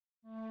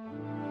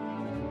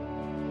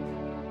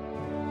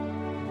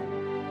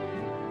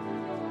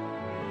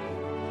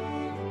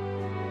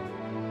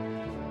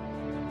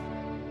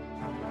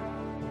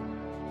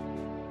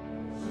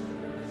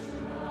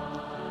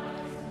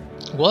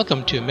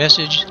welcome to a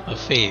message of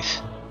faith,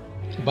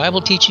 the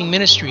Bible teaching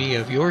ministry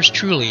of yours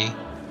truly,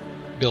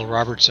 Bill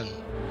Robertson.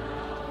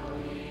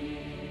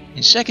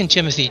 In 2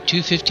 Timothy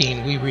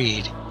 2:15 we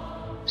read,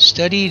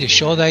 "Study to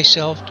show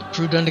thyself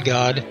approved unto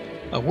God,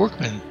 a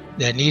workman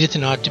that needeth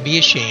not to be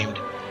ashamed,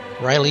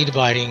 rightly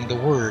dividing the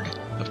word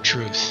of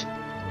truth."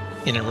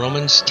 And in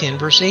Romans 10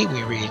 verse 8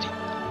 we read,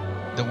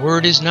 "The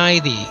word is nigh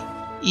thee,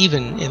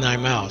 even in thy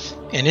mouth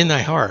and in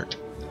thy heart,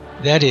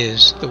 that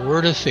is, the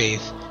word of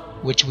faith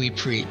which we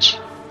preach."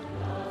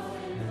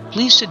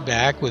 Please sit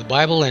back with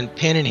Bible and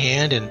pen in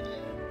hand and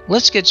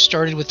let's get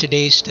started with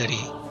today's study,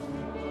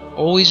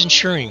 always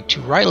ensuring to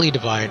rightly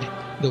divide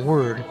the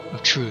word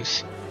of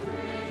truth.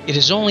 It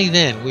is only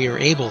then we are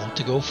able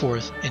to go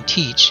forth and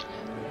teach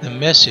the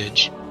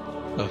message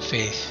of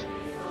faith.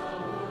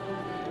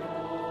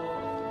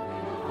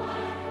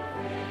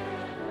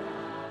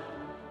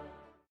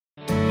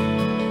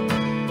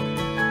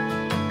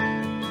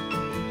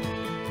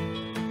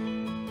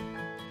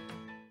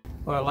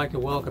 Well, I'd like to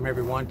welcome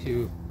everyone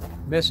to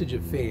Message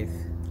of Faith.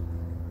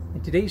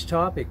 And today's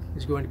topic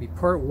is going to be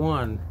part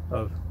one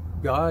of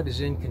God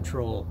is in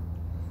Control.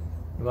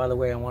 And by the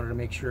way, I wanted to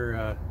make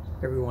sure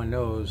everyone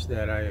knows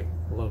that I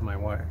love my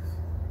wife.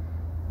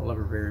 I love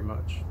her very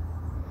much.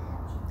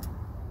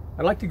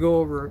 I'd like to go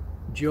over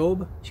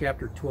Job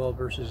chapter 12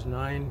 verses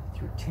 9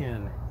 through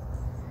 10.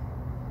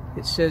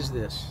 It says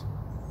this,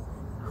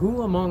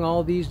 "Who among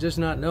all these does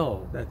not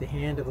know that the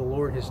hand of the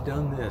Lord has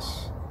done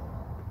this?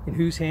 In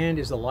whose hand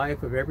is the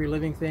life of every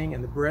living thing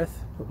and the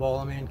breath of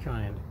all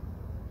mankind?"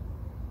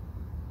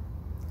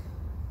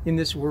 In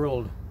this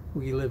world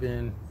we live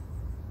in,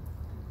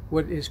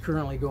 what is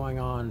currently going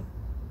on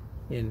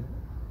in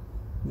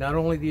not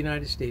only the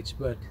United States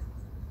but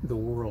the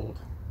world,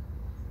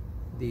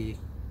 the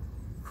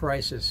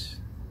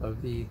crisis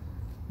of the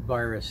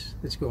virus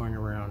that's going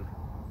around,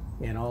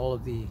 and all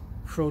of the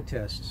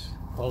protests,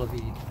 all of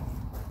the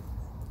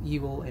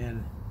evil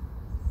and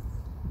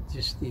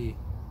just the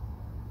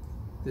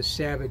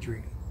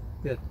savagery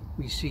that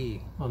we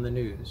see on the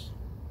news.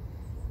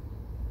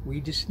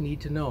 We just need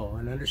to know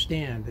and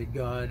understand that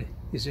God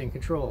is in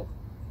control.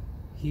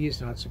 He is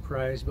not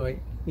surprised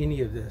by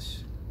any of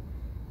this.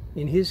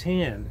 In His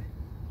hand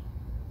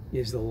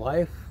is the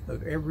life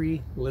of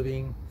every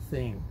living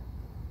thing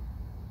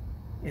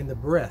and the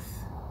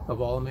breath of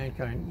all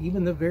mankind.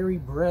 Even the very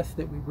breath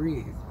that we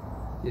breathe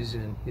is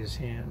in His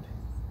hand.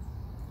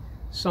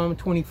 Psalm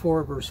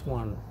 24 verse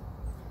 1.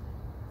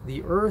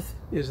 "The earth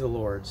is the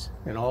Lord's,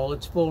 and all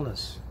its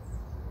fullness,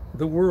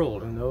 the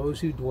world and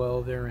those who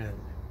dwell therein."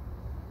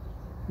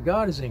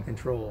 God is in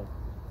control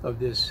of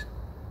this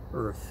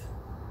earth.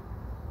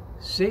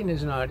 Satan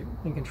is not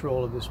in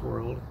control of this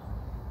world.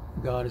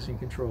 God is in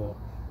control.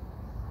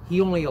 He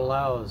only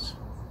allows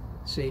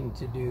Satan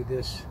to do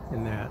this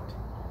and that.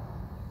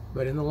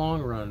 But in the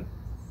long run,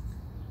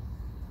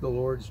 the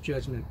Lord's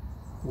judgment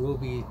will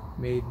be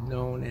made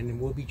known and it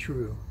will be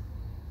true,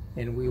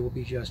 and we will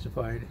be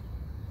justified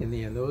in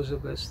the end, those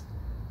of us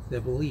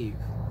that believe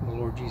in the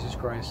Lord Jesus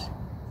Christ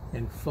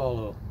and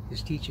follow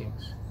His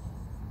teachings.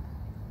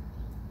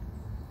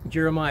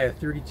 Jeremiah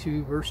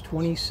 32 verse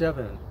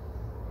 27.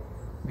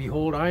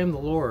 "Behold, I am the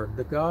Lord,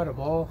 the God of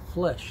all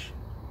flesh.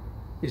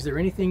 Is there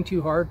anything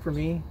too hard for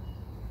me?"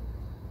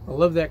 I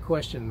love that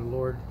question the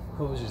Lord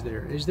poses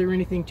there. Is there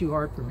anything too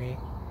hard for me?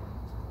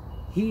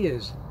 He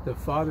is the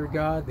Father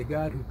God, the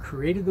God who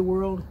created the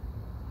world.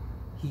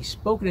 He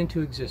spoke it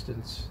into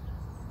existence.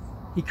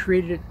 He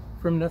created it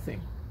from nothing.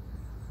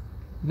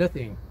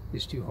 Nothing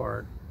is too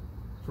hard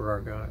for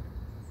our God.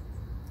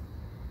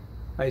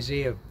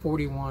 Isaiah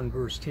 41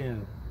 verse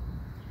 10.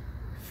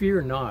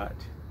 "Fear not,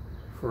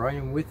 for I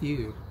am with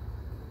you.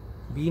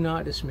 Be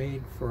not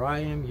dismayed, for I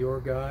am your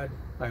God.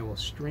 I will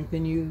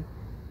strengthen you.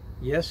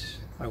 Yes,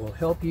 I will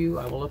help you.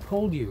 I will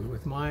uphold you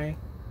with my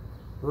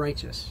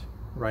righteous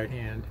right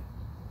hand."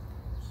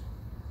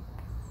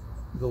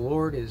 The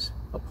Lord is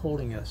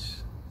upholding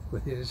us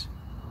with His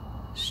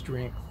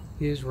strength,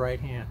 His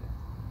right hand.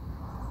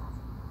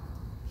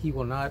 He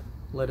will not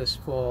let us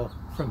fall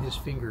from His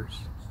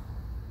fingers.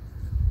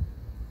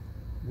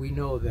 We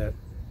know that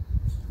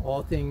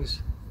all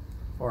things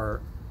are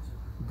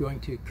going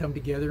to come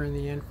together in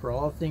the end, for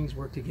all things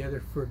work together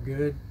for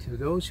good to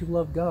those who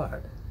love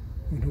God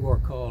and who are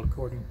called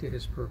according to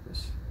His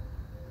purpose.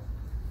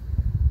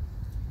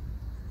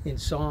 In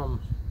Psalm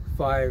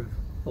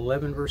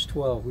 5:11 verse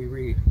 12 we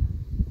read,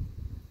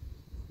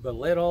 "But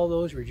let all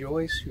those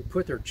rejoice who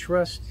put their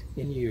trust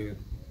in you.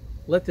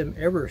 Let them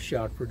ever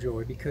shout for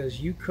joy,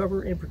 because you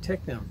cover and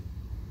protect them.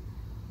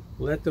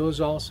 Let those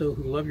also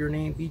who love your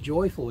name be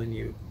joyful in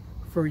you.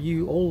 For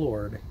you, O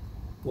Lord,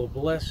 will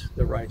bless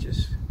the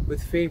righteous.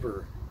 With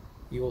favor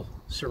you will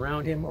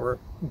surround him or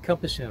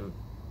encompass him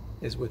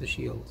as with a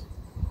shield."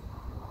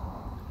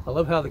 I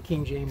love how the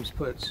King James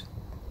puts,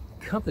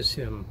 "compass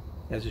him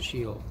as a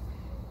shield."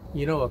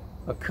 You know,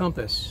 a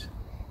compass,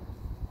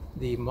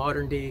 the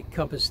modern day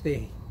compass,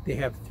 they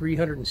have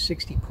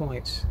 360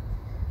 points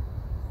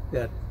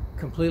that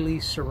completely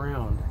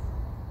surround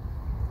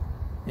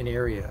an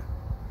area.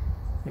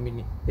 I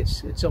mean,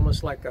 it's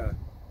almost like a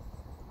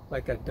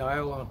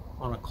dial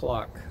on a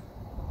clock,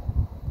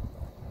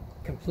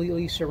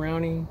 completely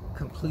surrounding,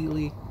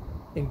 completely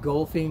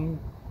engulfing,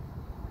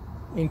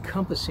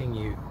 encompassing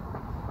you.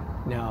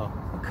 Now,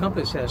 a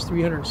compass has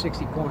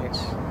 360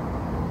 points,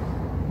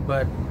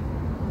 but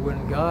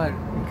when God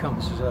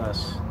encompasses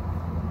us,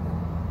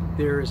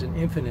 there is an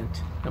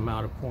infinite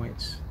amount of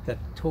points that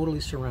totally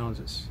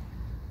surrounds us,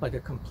 like a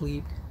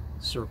complete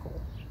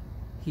circle.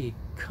 He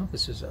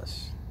encompasses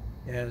us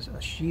as a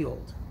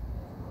shield.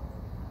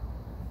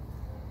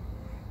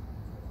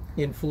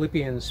 In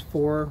Philippians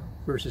 4,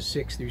 verses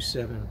 6 through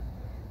 7,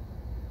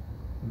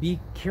 be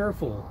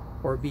careful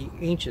or be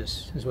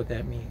anxious is what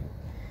that means.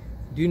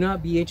 Do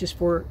not be anxious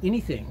for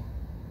anything.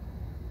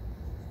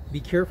 Be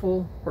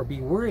careful or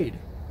be worried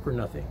for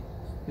nothing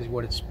is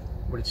what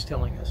it's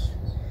telling us.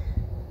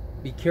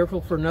 Be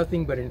careful for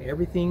nothing, but in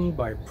everything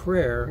by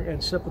prayer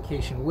and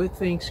supplication with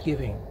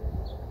thanksgiving.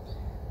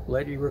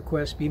 Let your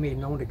requests be made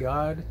known to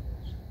God,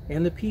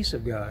 and the peace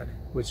of God,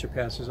 which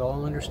surpasses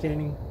all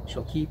understanding,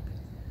 shall keep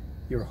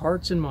your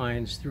hearts and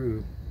minds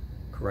through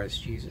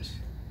Christ Jesus.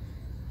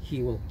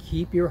 He will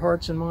keep your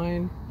hearts and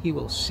mind. He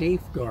will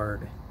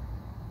safeguard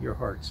your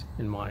hearts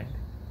and mind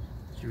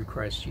through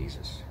Christ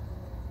Jesus.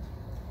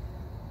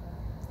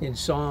 In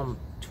Psalm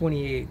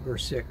 28,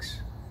 verse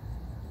 6,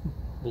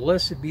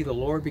 blessed be the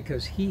Lord,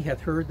 because he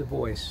hath heard the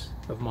voice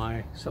of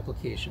my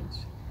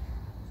supplications.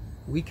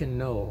 We can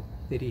know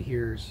that he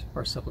hears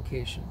our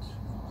supplications,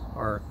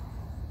 our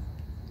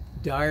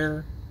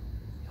dire,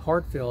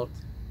 heartfelt,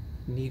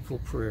 needful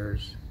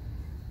prayers,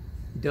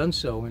 done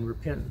so in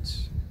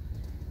repentance,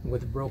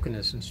 with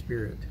brokenness in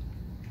spirit.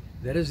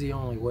 That is the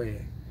only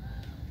way.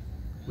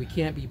 We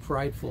can't be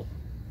prideful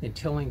in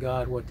telling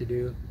God what to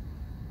do.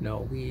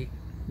 No, we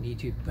need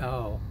to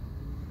bow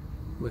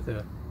with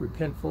a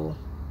repentful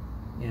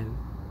and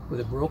with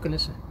a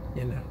brokenness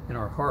in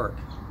our heart,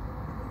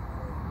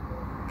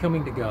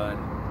 coming to God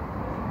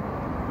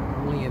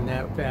only in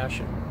that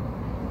fashion.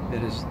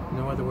 That is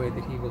no other way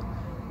that he will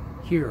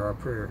hear our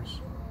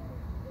prayers.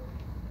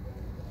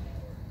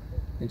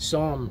 In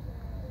Psalm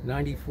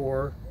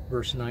 94,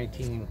 verse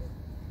 19,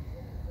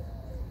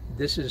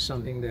 this is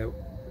something that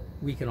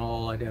we can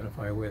all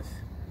identify with.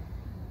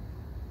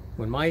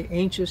 When my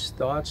anxious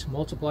thoughts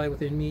multiply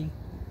within me,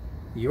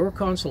 your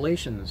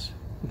consolations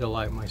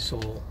delight my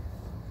soul.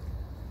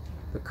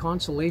 The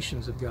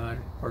consolations of God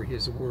are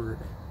his word,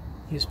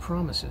 his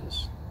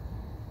promises.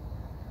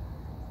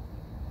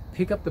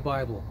 Pick up the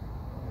Bible.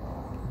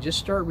 Just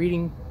start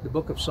reading the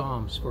book of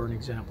Psalms, for an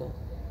example.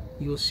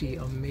 You'll see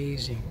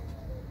amazing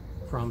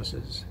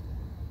promises,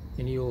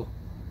 and you'll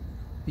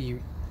be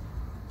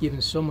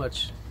given so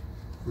much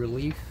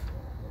relief,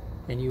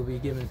 and you'll be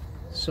given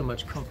so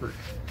much comfort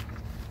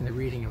in the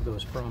reading of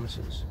those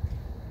promises.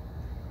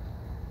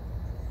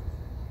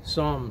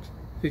 Psalm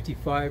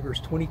 55, verse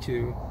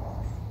 22,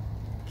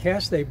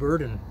 cast thy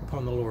burden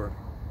upon the Lord.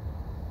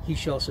 He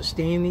shall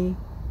sustain thee.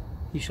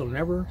 He shall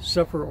never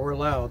suffer or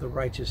allow the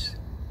righteous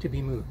to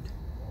be moved.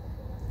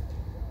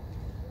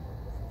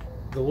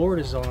 The Lord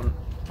is on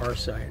our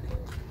side.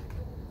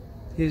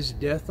 His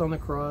death on the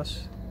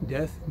cross,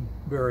 death,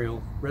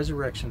 burial,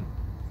 resurrection,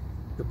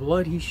 the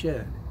blood he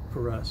shed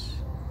for us,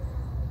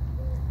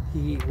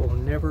 he will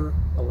never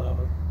allow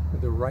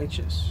the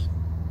righteous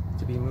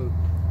to be moved.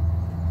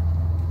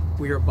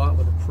 We are bought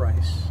with a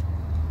price.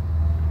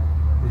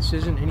 This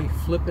isn't any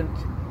flippant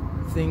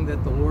thing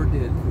that the Lord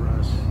did for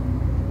us.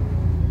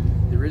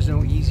 There is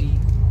no easy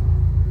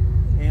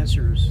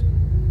answers,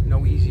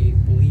 no easy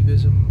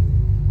believism,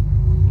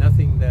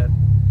 nothing that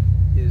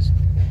is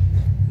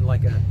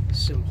like a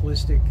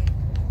simplistic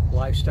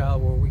lifestyle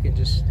where we can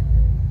just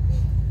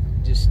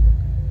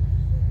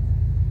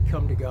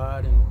come to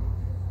God in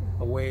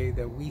a way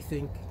that we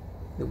think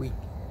that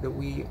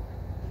we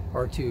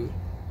are to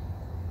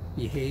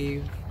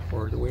behave,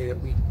 or the way that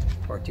we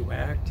are to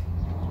act,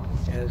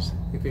 as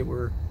if it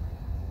were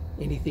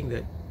anything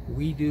that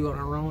we do on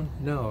our own.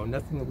 No,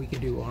 nothing that we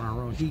can do on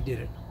our own. He did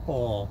it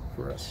all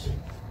for us.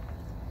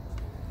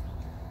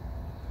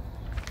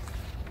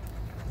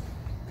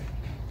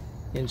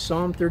 In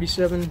Psalm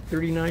 37,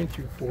 39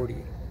 through 40,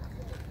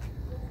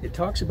 it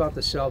talks about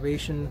the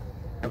salvation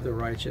of the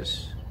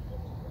righteous.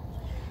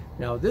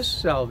 Now, this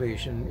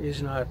salvation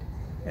is not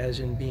as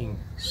in being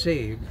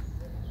saved,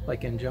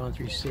 like in John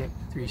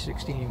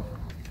 3:16,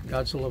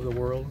 God so loved the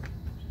world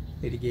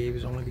that he gave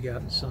his only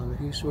begotten Son, that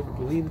whosoever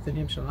believeth in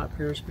him shall not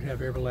perish but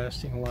have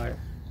everlasting life.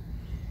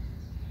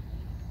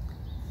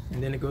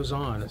 And then it goes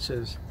on, it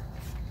says,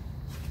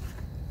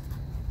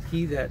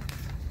 he that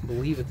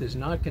believeth is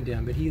not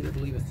condemned, but he that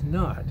believeth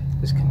not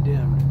is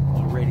condemned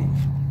already,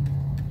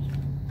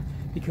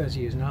 because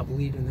he has not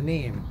believed in the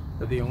name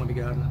of the only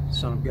begotten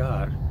Son of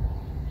God.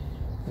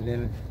 And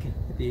then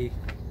the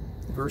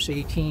verse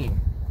 18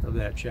 of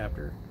that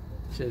chapter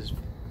says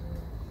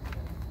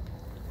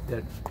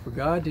that for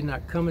God did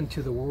not come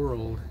into the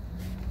world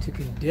to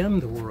condemn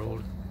the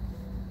world,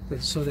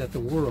 but so that the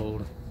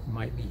world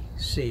might be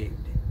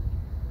saved.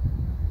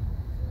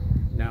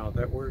 Now,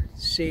 that word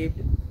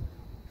saved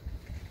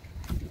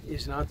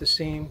is not the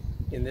same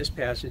in this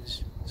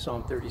passage,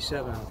 Psalm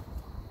 37,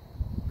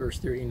 verse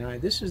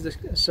 39. This is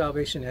the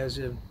salvation as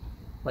of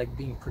like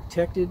being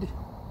protected,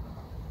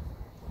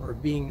 or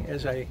being,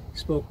 as I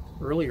spoke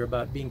earlier,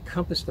 about being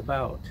compassed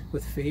about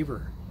with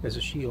favor as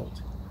a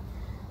shield.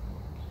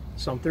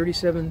 Psalm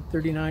 37,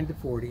 39 to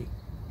 40.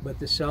 But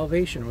the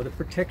salvation or the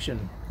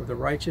protection of the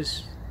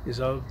righteous is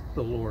of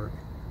the Lord.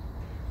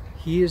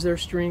 He is their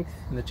strength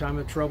in the time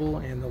of trouble,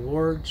 and the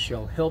Lord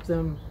shall help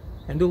them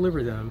and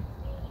deliver them.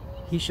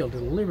 He shall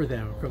deliver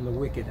them from the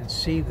wicked and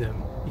save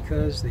them,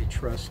 because they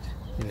trust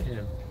in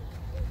him.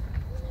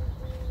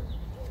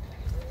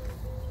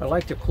 I'd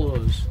like to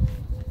close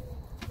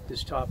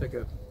this topic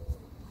of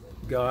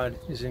God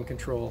is in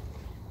control.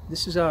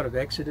 This is out of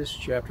Exodus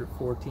chapter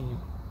 14.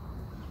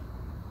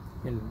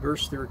 In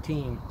verse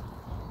 13,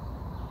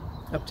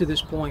 up to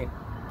this point,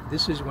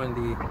 this is when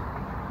the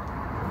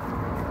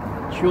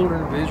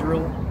children of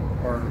Israel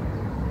are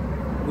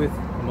with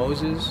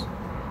Moses,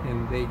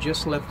 and they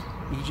just left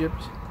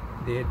Egypt.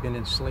 They had been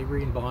in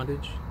slavery and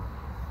bondage,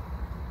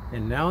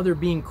 and now they're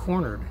being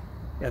cornered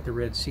at the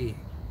Red Sea.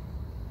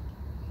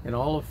 And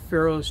all of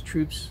Pharaoh's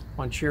troops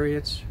on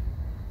chariots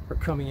are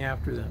coming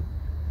after them,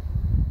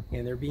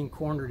 and they're being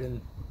cornered,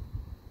 and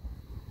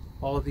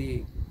all of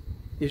the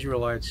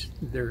Israelites,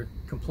 they're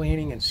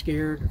complaining and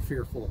scared and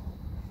fearful,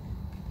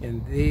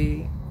 and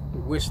they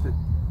wish that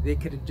they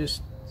could have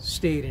just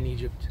stayed in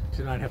Egypt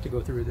to not have to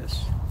go through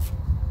this.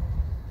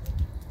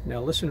 Now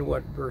listen to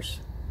what verse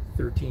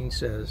 13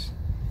 says.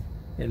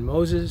 And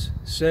Moses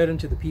said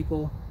unto the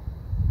people,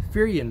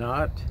 Fear ye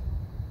not,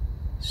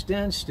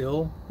 stand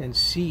still and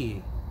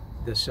see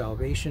the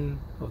salvation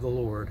of the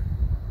Lord,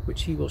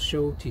 which he will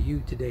show to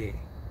you today.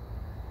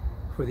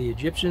 For the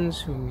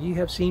Egyptians whom ye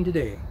have seen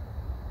today,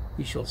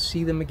 ye shall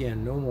see them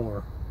again no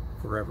more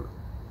forever.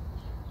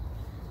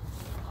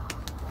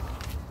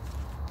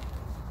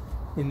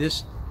 In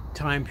this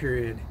time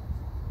period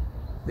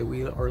that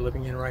we are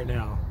living in right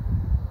now,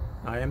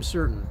 I am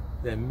certain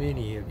that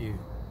many of you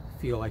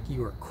feel like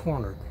you are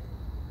cornered,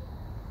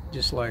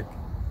 just like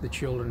the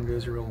children of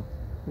Israel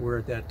were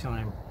at that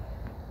time,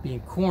 being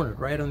cornered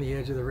right on the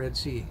edge of the Red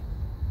Sea.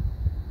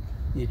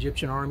 The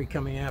Egyptian army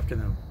coming after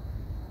them,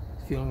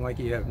 feeling like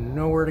you have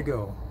nowhere to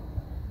go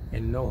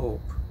and no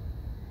hope.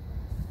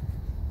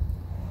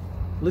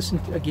 Listen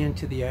again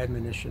to the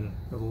admonition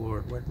of the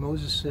Lord, what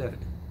Moses said.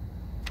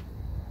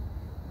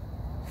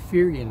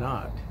 Fear ye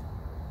not,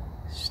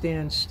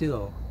 stand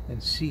still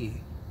and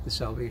see the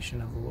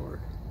salvation of the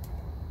Lord.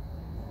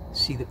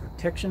 See the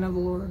protection of the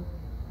Lord,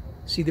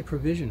 see the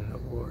provision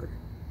of the Lord.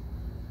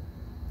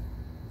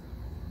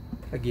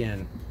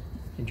 Again,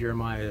 in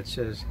Jeremiah it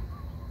says,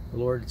 the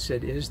Lord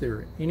said, Is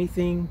there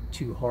anything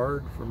too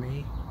hard for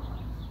me?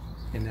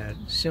 And that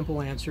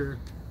simple answer,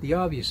 the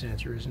obvious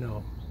answer, is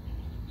no,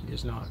 it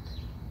is not.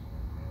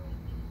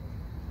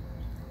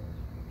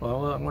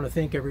 Well, I want to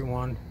thank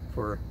everyone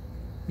for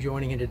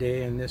joining in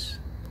today in this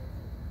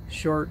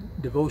short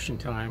devotion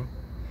time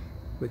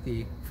with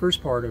the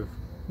first part of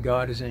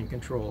God is in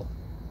control.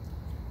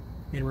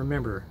 And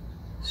remember,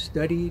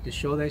 study to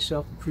show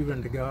thyself approved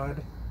unto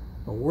God,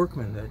 a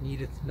workman that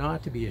needeth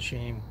not to be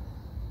ashamed,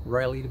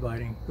 rightly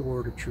dividing the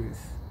word of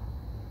truth.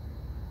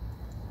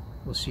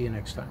 We'll see you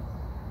next time.